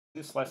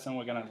This lesson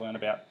we're going to learn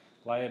about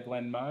layer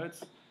blend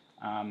modes.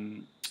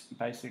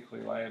 Basically,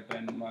 layer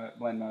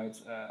blend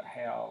modes are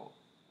how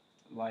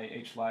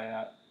each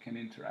layer can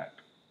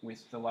interact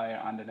with the layer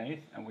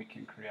underneath, and we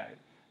can create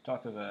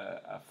type of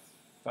a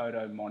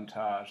photo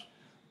montage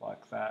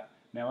like that.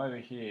 Now over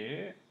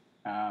here,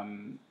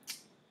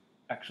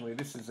 actually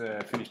this is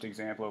a finished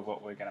example of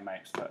what we're going to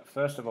make. So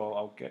first of all,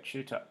 I'll get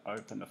you to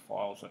open the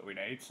files that we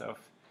need. So if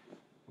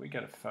we go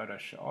to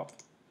Photoshop,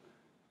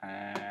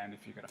 and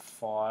if you go to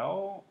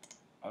File,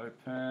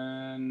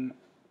 Open,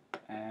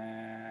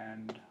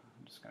 and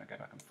I'm just going to go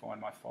back and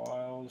find my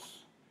files.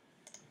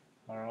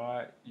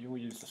 Alright, you'll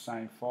use the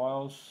same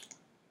files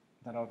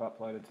that I've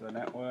uploaded to the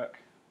network.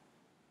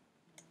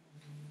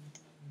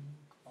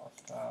 Class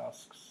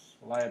tasks,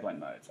 layer blend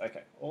modes.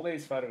 Okay, all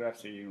these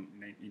photographs you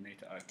need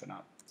to open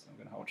up. So I'm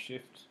going to hold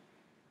Shift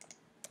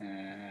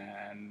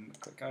and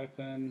click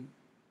Open,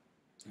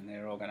 and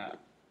they're all going to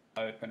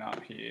open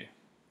up here.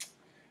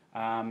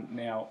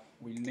 Now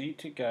we need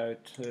to go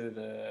to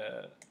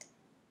the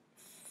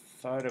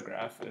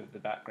photograph of the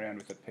background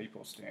with the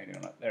people standing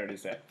on it. There it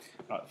is there.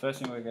 Right, the first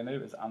thing we're going to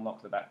do is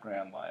unlock the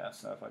background layer.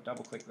 So if I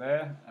double click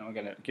there, and we're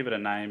going to give it a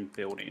name,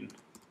 build-in.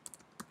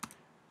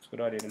 It's a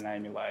good idea to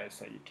name your layers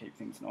so you keep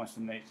things nice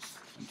and neat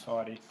and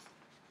tidy.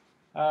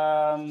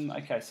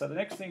 Okay, so the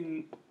next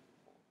thing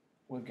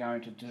we're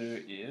going to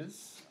do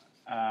is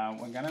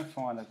we're going to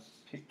find a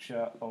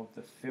picture of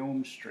the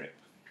film strip.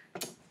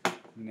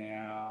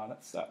 Now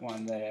that's that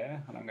one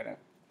there, and I'm going to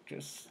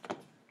just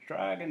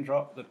drag and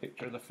drop the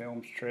picture of the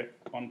film strip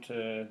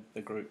onto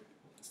the group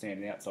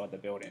standing outside the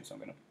building. So I'm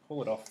going to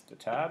pull it off the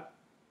tab,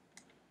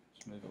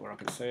 just move it where I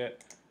can see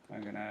it.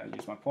 I'm going to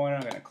use my pointer,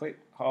 I'm going to click,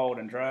 hold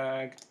and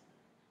drag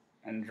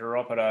and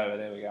drop it over.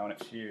 There we go, and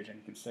it's huge, and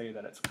you can see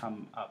that it's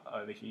come up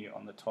over here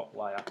on the top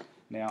layer.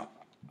 Now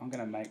I'm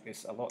going to make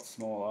this a lot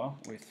smaller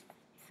with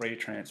free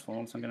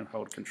transform. So I'm going to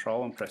hold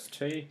Control and press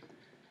T,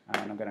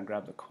 and I'm going to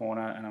grab the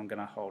corner and I'm going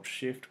to hold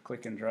Shift,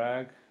 click and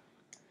drag,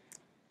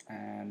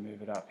 and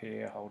move it up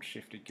here, hold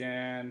Shift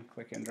again,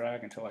 click and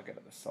drag until I get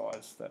it the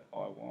size that I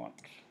want.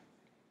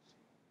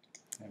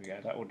 There we go,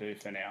 that will do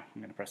for now.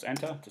 I'm going to press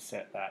Enter to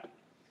set that.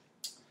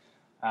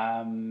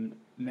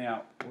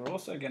 Now we're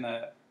also going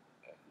to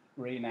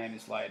rename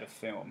this layer to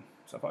Film.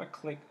 So if I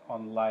click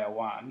on layer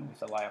 1 with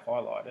the layer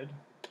highlighted,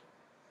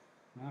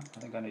 I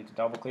think I need to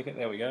double click it,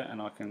 there we go,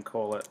 and I can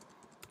call it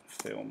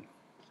Film.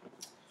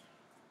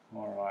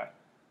 Alright,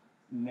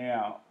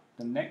 now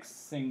the next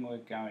thing we're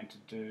going to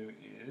do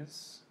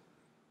is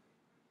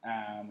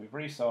we've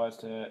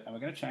resized it, and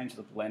we're going to change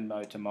the blend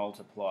mode to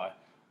multiply.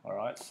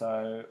 Alright,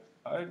 so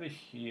over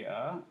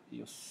here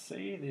you'll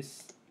see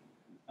this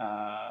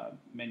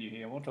menu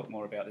here. We'll talk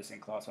more about this in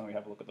class when we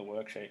have a look at the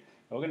worksheet.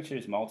 But we're going to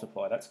choose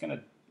multiply. That's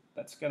going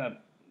to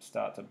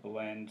start to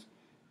blend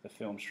the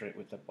film strip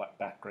with the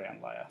background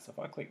layer. So if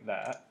I click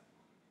that,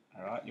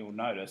 alright, you'll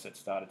notice it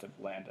started to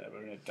blend it.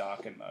 We're in a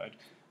darken mode.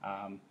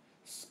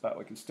 But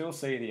we can still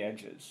see the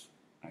edges.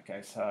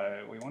 Okay,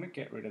 so we want to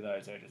get rid of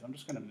those edges. I'm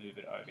just going to move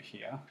it over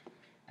here.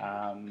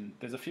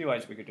 There's a few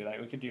ways we could do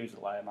that. We could use the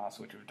layer mask,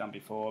 which we've done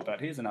before,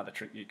 but here's another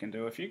trick you can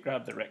do. If you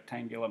grab the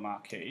rectangular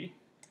marquee,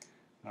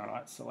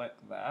 alright,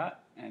 select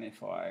that, and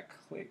if I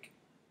click,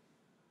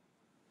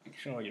 make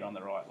sure you're on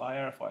the right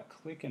layer, if I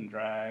click and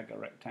drag a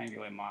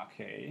rectangular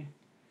marquee,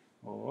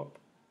 whoop,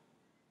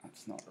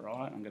 that's not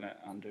right, I'm going to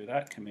undo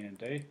that, Command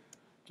D.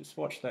 Just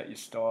watch that your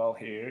style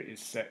here is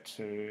set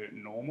to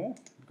normal,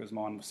 because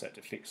mine was set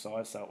to fixed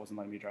size, so it wasn't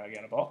letting me drag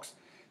out a box.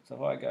 So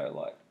if I go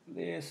like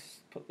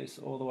this, put this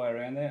all the way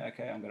around there,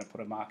 okay, I'm going to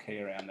put a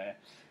marquee around there.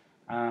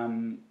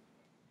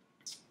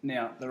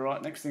 Now, the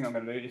next thing I'm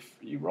going to do, if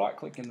you right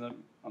click in the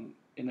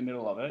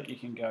middle of it, you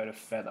can go to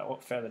feather.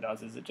 What feather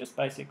does is it just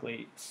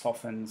basically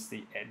softens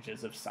the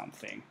edges of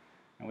something.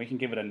 And we can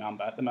give it a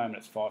number. At the moment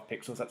it's 5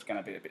 pixels, that's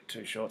going to be a bit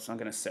too short, so I'm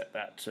going to set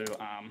that to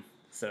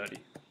 30.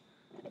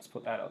 Let's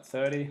put that at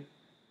 30.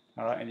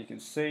 Alright, and you can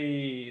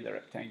see the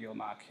rectangular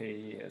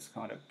marquee has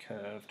kind of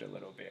curved a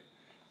little bit.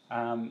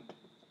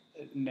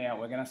 Now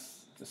we're going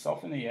to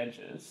soften the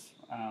edges,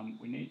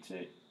 we need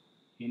to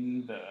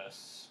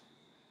inverse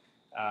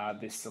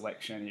this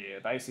selection here.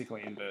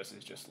 Basically inverse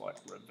is just like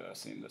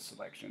reversing the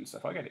selection. So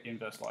if I go to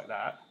inverse like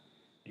that,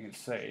 you can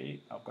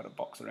see I've got a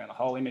box around the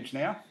whole image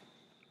now.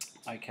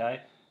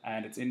 Okay,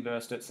 and it's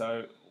inversed it,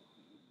 so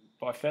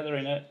by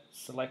feathering it,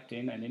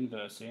 selecting and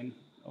inversing,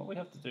 all we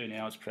have to do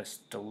now is press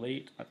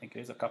delete, I think it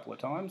is a couple of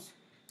times.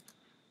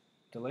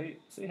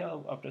 Delete, see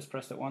how I've just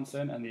pressed it once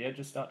then and the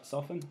edges start to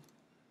soften?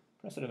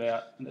 Press it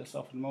about and they'll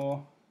soften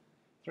more.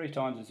 3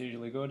 times is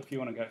usually good. If you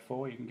want to go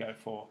 4, you can go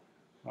 4.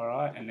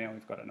 Alright, and now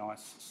we've got a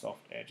nice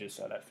soft edges,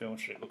 so that film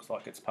strip looks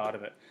like it's part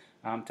of it.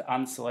 To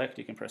unselect,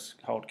 you can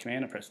hold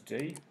Command and press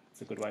D.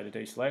 It's a good way to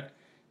deselect.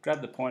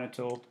 Grab the pointer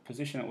tool,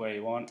 position it where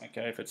you want.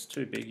 Okay, if it's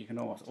too big, you can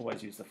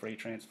always use the free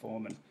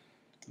transform and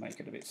make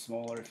it a bit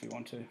smaller if you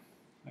want to.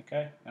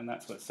 Okay, and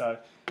that's good. So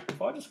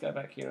if I just go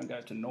back here and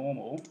go to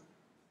normal,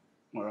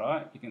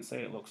 alright, you can see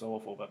it looks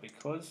awful, but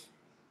because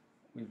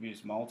we've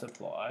used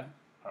multiply,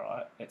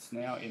 alright, it's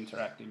now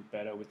interacting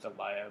better with the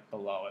layer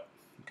below it.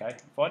 Okay,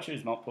 if I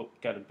choose go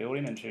to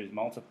building and choose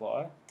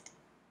multiply,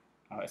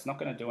 it's not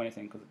going to do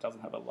anything because it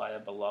doesn't have a layer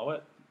below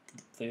it.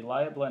 The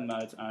layer blend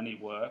modes only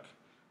work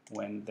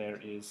when there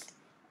is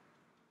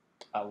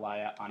a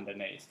layer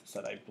underneath,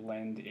 so they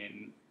blend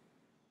in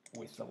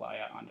with the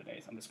layer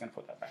underneath. I'm just going to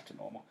put that back to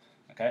normal.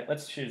 Okay,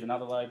 let's choose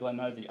another layer blend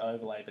mode, the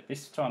overlay, but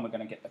this time we're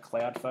going to get the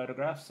cloud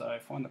photograph. So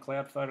find the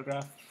cloud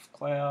photograph,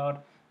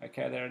 cloud.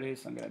 Okay, there it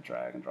is. I'm going to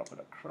drag and drop it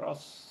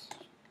across,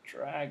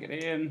 drag it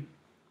in,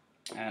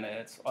 and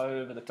it's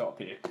over the top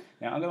here.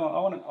 Now I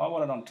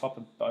want it on top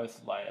of both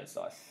layers,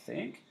 I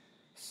think.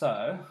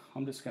 So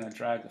I'm just going to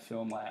drag the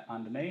film layer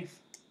underneath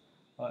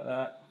like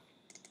that.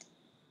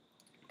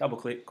 Double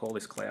click, call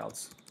this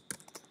clouds.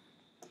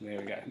 There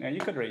we go. Now you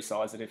could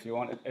resize it if you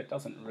want. It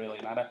doesn't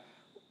really matter.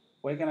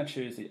 We're going to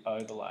choose the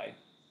overlay,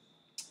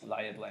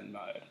 layer blend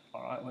mode.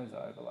 All right, where's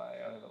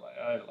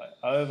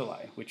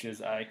overlay, which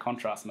is a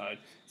contrast mode.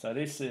 So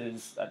this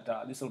is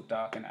this will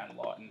darken and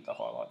lighten the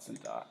highlights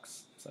and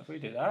darks. So if we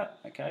do that,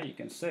 okay, you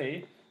can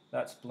see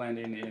that's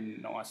blending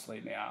in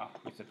nicely now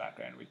with the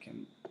background. We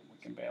can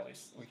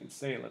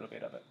see a little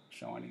bit of it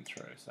shining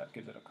through. So that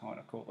gives it a kind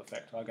of cool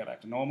effect. I'll go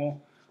back to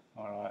normal.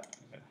 All right,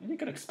 and you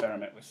could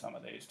experiment with some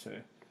of these too.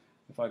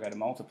 If I go to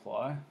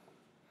multiply,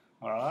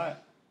 all right,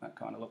 that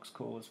kind of looks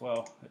cool as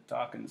well. It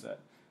darkens it.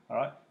 All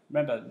right,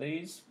 remember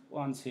these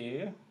ones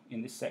here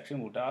in this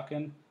section will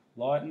darken,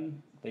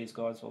 lighten, these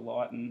guys will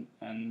lighten,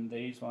 and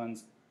these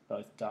ones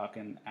both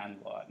darken and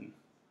lighten.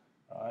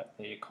 All right,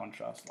 they're your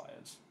contrast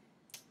layers.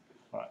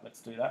 All right,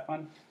 let's do that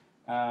one.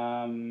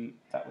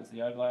 That was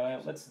the overlay layer.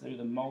 Let's do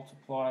the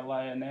multiply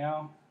layer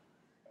now.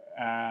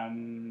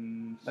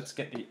 Let's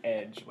get the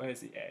edge. Where's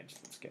the edge?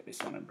 Let's get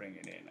this one and bring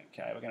it in.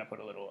 Okay, we're going to put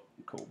a little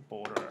cool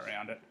border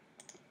around it.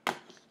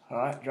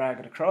 Alright, drag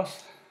it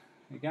across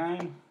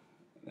again.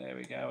 There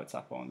we go, it's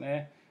up on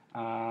there.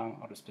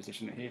 I'll just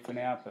position it here for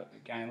now, but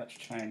again, let's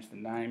change the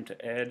name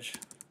to edge.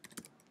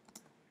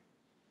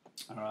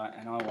 Alright,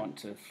 and I want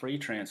to free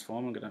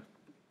transform. I'm going to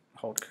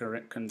hold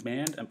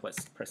command and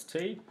press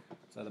T,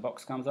 so the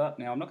box comes up.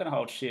 Now I'm not going to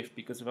hold shift,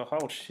 because if I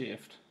hold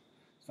shift,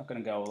 it's not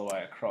going to go all the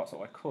way across,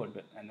 or I could,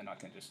 but and then I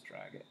can just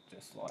drag it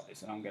just like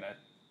this. And I'm going to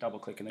double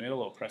click in the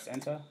middle or press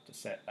enter to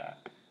set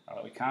that.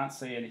 Alright, we can't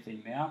see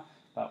anything now,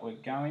 but we're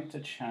going to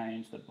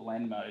change the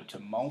blend mode to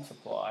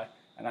multiply,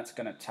 and that's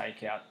going to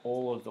take out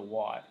all of the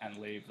white and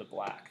leave the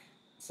black.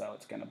 So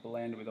it's going to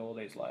blend with all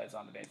these layers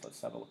underneath.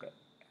 Let's have a look at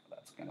how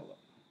that's going to look.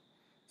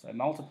 So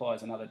multiply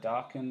is another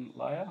darken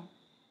layer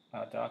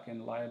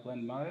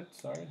blend mode,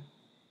 sorry.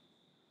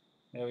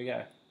 There we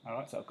go.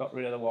 Alright, so I've got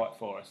rid of the white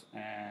for us,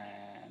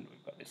 and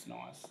we've got this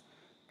nice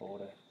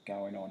border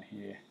going on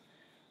here.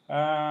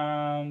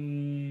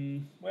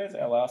 Where's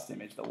our last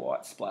image, the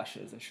white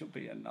splashes? There should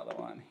be another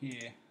one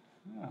here.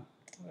 Oh,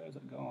 where's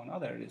it gone? Oh,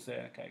 there it is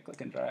there. Okay, click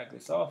and drag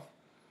this off,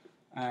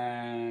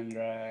 and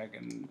drag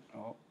and,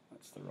 oh,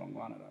 that's the wrong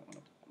one.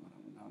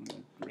 I'm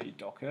going to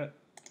redock it,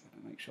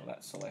 make sure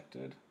that's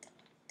selected,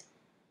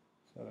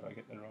 so that I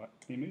get the right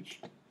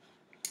image.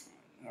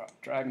 Alright,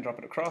 drag and drop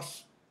it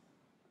across,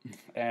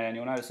 and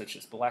you'll notice it's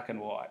just black and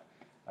white.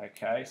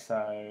 Okay,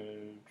 so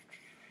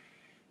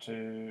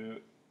to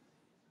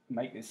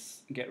make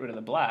this, get rid of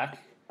the black,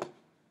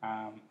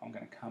 I'm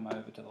going to come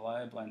over to the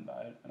layer blend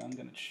mode, and I'm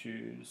going to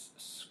choose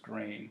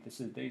screen.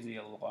 These are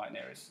your light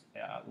areas,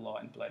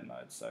 light and blend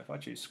mode. So if I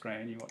choose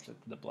screen, you watch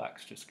the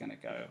black's just going to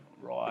go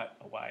right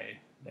away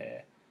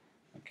there.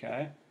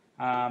 Okay,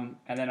 and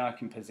then I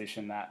can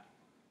position that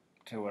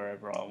to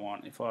wherever I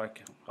want. If I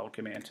hold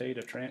Command T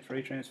to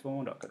free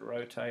transform, I could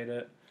rotate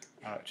it,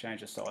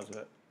 change the size of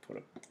it, put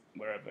it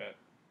wherever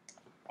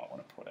I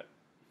want to put it.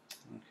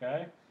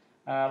 Okay.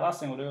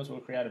 Last thing we'll do is we'll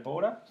create a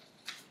border.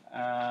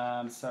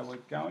 So we're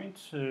going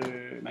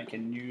to make a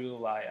new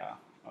layer.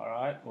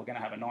 Alright, we're going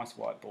to have a nice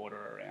white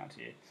border around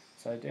here.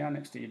 So down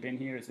next to your bin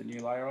here is the new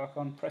layer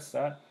icon. Press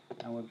that,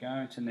 and we're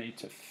going to need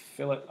to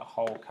fill it a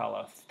whole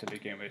colour to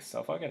begin with. So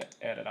if I go to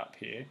edit up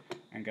here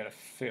and go to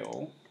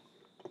fill,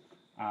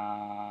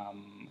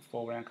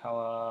 foreground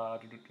colour,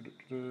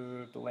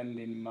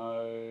 blending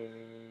mode,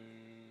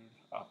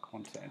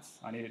 contents.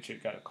 I need to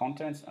go to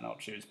contents, and I'll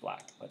choose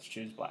black. Let's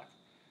choose black.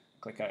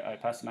 Click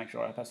opacity, make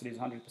sure opacity is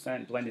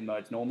 100%. Blending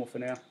mode's normal for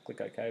now.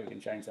 Click OK, we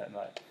can change that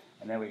later.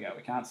 And there we go,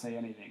 we can't see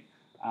anything.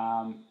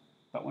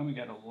 But when we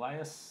go to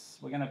layers,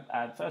 we're going to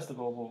add, first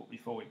of all,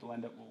 before we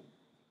blend it, we'll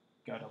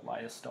go to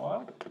layer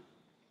style.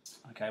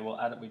 Okay, we'll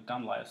add it, we've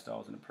done layer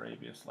styles in a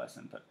previous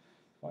lesson, but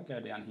if I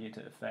go down here to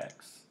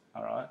effects,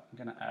 alright,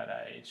 I'm going to add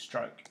a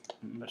stroke.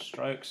 Remember,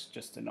 stroke's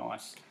just a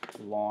nice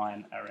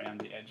line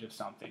around the edge of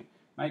something.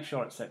 Make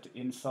sure it's set to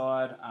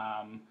inside.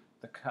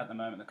 At the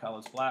moment the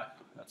colour's black,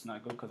 that's no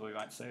good because we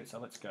won't see it, so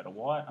let's go to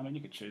white. I mean,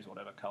 you could choose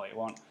whatever colour you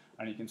want,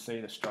 and you can see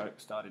the stroke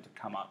starting to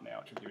come up now,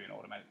 which will give you an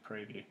automatic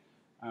preview.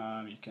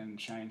 You can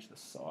change the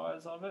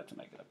size of it to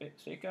make it a bit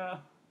thicker.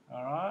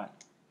 Alright,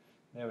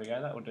 there we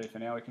go, that will do for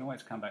now. We can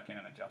always come back in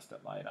and adjust it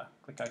later.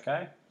 Click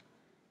OK,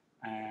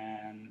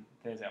 and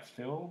there's our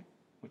fill,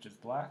 which is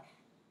black,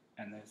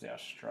 and there's our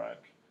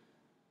stroke.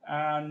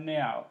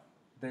 Now,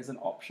 there's an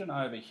option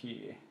over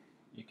here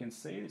you can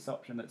see this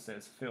option that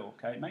says fill.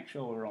 Okay, make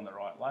sure we're on the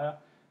right layer,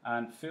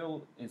 and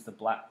fill is the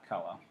black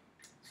color.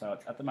 So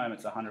at the moment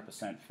it's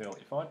 100% fill.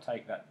 If I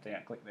take that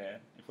down, click there,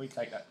 if we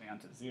take that down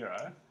to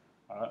 0,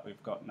 alright,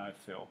 we've got no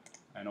fill,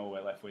 and all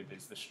we're left with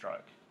is the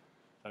stroke.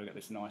 So we've got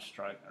this nice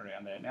stroke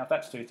around there. Now if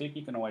that's too thick,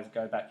 you can always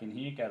go back in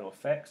here, go to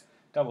Effects,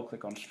 double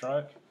click on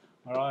Stroke.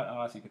 Alright,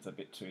 I think it's a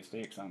bit too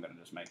thick, so I'm going to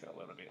just make it a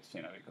little bit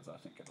thinner because I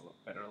think it'll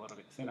look better a little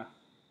bit thinner.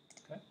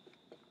 Okay.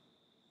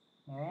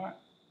 Alright,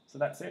 so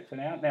that's it for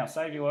now. Now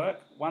save your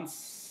work.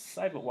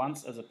 Save it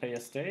once as a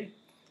PSD.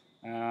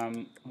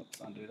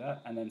 Oops, undo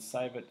that, and then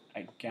save it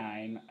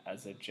again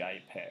as a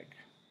JPEG.